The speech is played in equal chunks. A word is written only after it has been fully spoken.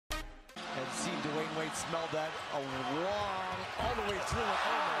smelled that all the way through.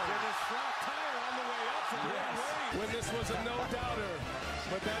 Oh my goodness, flat tire on the way up from when this was a no-doubter,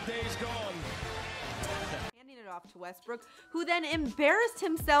 but that day's gone. Handing it off to Westbrook, who then embarrassed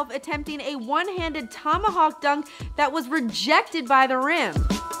himself attempting a one-handed tomahawk dunk that was rejected by the rim.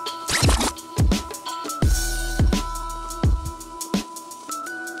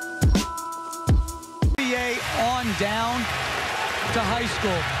 On down to high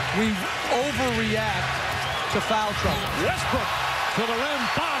school, we overreact to foul trouble. Westbrook to the rim.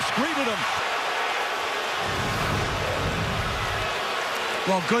 Bosh greeted him.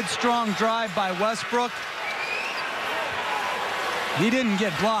 Well, good strong drive by Westbrook. He didn't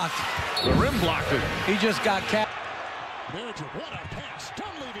get blocked. The rim blocked it. He just got capped. Manager, what a pass.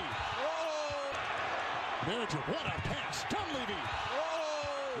 Dunleavy. Manager, what a pass. Dunleavy.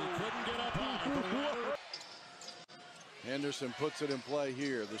 He couldn't get up on it. Henderson puts it in play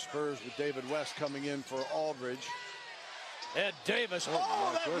here. The Spurs with David West coming in for Aldridge. Ed Davis.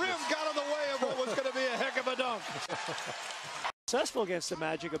 Oh, that rim got in the way of what was going to be a heck of a dunk. Successful against the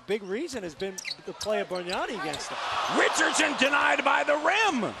Magic. A big reason has been the play of Bargnani against them. Richardson denied by the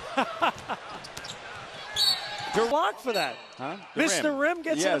rim. They're blocked for that. Huh? Missed the rim,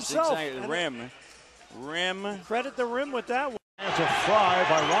 gets it himself. Yes, exactly. Rim. Credit the rim with that one. It's a fry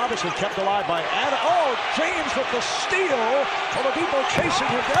by Robinson, kept alive by Adam. Oh, James with the steal. Oladipo chasing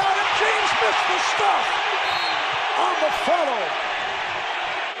him down, and James missed the stuff on the follow.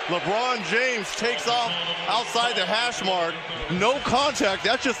 LeBron James takes off outside the hash mark. No contact.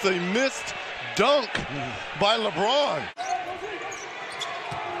 That's just a missed dunk by LeBron.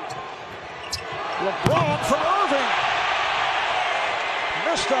 LeBron for Irving.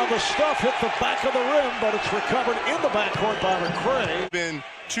 Missed on the stuff, hit the back of the rim, but it's recovered in the backcourt by McCray. Been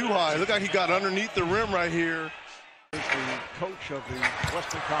too high. Look like he got underneath the rim right here. The coach of the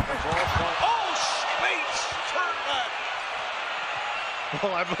Western Conference All-Star. Oh, Spates turned back.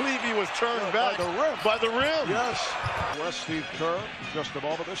 Well, I believe he was turned back by the rim. By the rim. Yes. West Steve Kerr, just a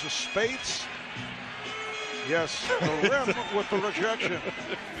moment. This is Spates. Yes, the rim with the rejection.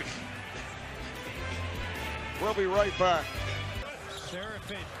 We'll be right back.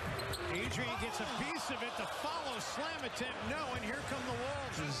 Seraphin. Adrian gets a piece of it. The follow slam attempt. No, and here come the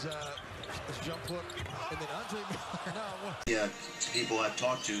Wolves. His jump hook. And then Andre Miller. People I've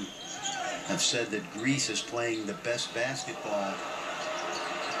talked to have said that Greece is playing the best basketball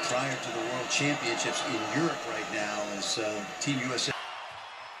prior to the World Championships in Europe right now as Team USA.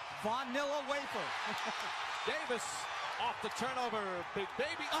 Vanilla wafer. Davis off the turnover. Big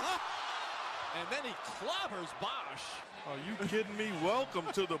baby. And then he clobbers Bosh. Are you kidding me? Welcome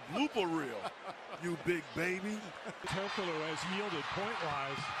to the blooper reel, you big baby. Turkoglu has yielded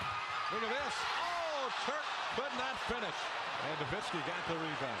point-wise. Look at this. Oh, Turk could not finish. And Nowitzki got the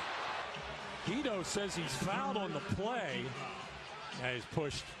rebound. Guido says he's fouled on the play. And he's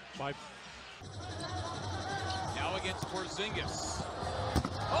pushed by... Now against Porzingis.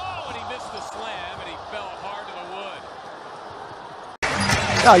 Oh, and he missed the slam, and he fell hard to the wood.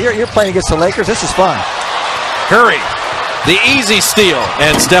 No, you're playing against the Lakers. This is fun. Curry, the easy steal,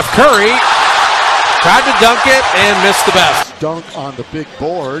 and Steph Curry tried to dunk it and missed the best. Dunk on the big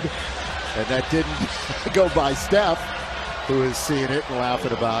board, and that didn't go by Steph, who is seeing it and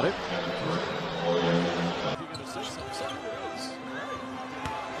laughing about it.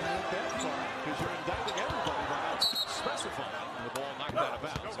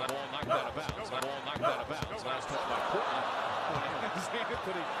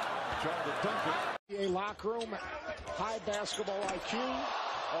 Locker room, high basketball IQ.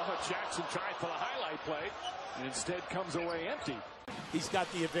 Jackson tried for the highlight play, and instead comes away empty. He's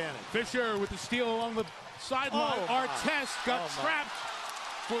got the advantage. Fisher with the steal along the sideline. Artest got trapped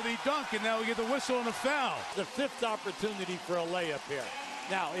for the dunk, and now we get the whistle and the foul. The fifth opportunity for a layup here.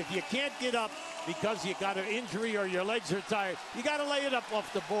 Now, if you can't get up because you got an injury or your legs are tired, you got to lay it up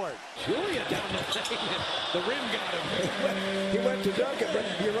off the board. Julia down the lane. The rim got him. He went to dunk it, but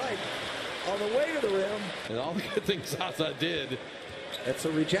you're right. On the way to the rim. And all the good things Zaza did. That's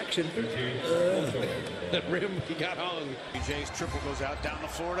a rejection. That rim, he got hung. DJ's triple goes out down the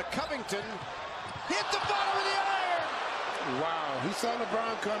floor to Covington. Hit the bottom of the iron. Wow, he saw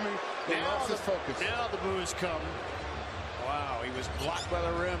LeBron coming. They lost his focus. Now the boos come. Wow, he was blocked by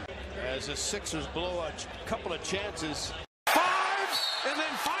the rim. As the Sixers blow a couple of chances. Five, and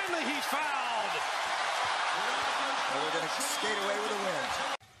then finally he's fouled. Well, they're going to skate away with a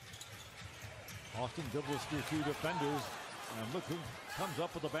win. Austin dribbles through two defenders, and look who comes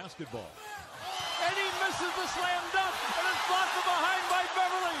up with the basketball. And he misses misses the slam dunk, and it's blocked from behind by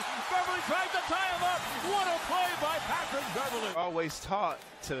Beverly. Beverly tried to tie him up. What a play by Patrick Beverly. Always taught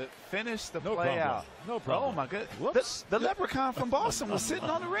to finish the play out. No problem. Oh, my goodness. The leprechaun from Boston was sitting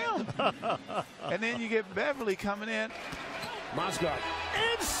on the rim. And then you get Beverly coming in. Mozgov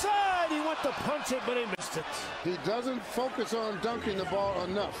inside. He went to punch it, but he missed it. He doesn't focus on dunking the ball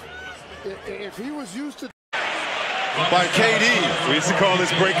enough. If he was used to by KD. We used to call this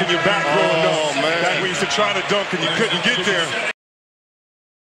breaking your back. Oh, man. That we used to try to dunk and you couldn't get there.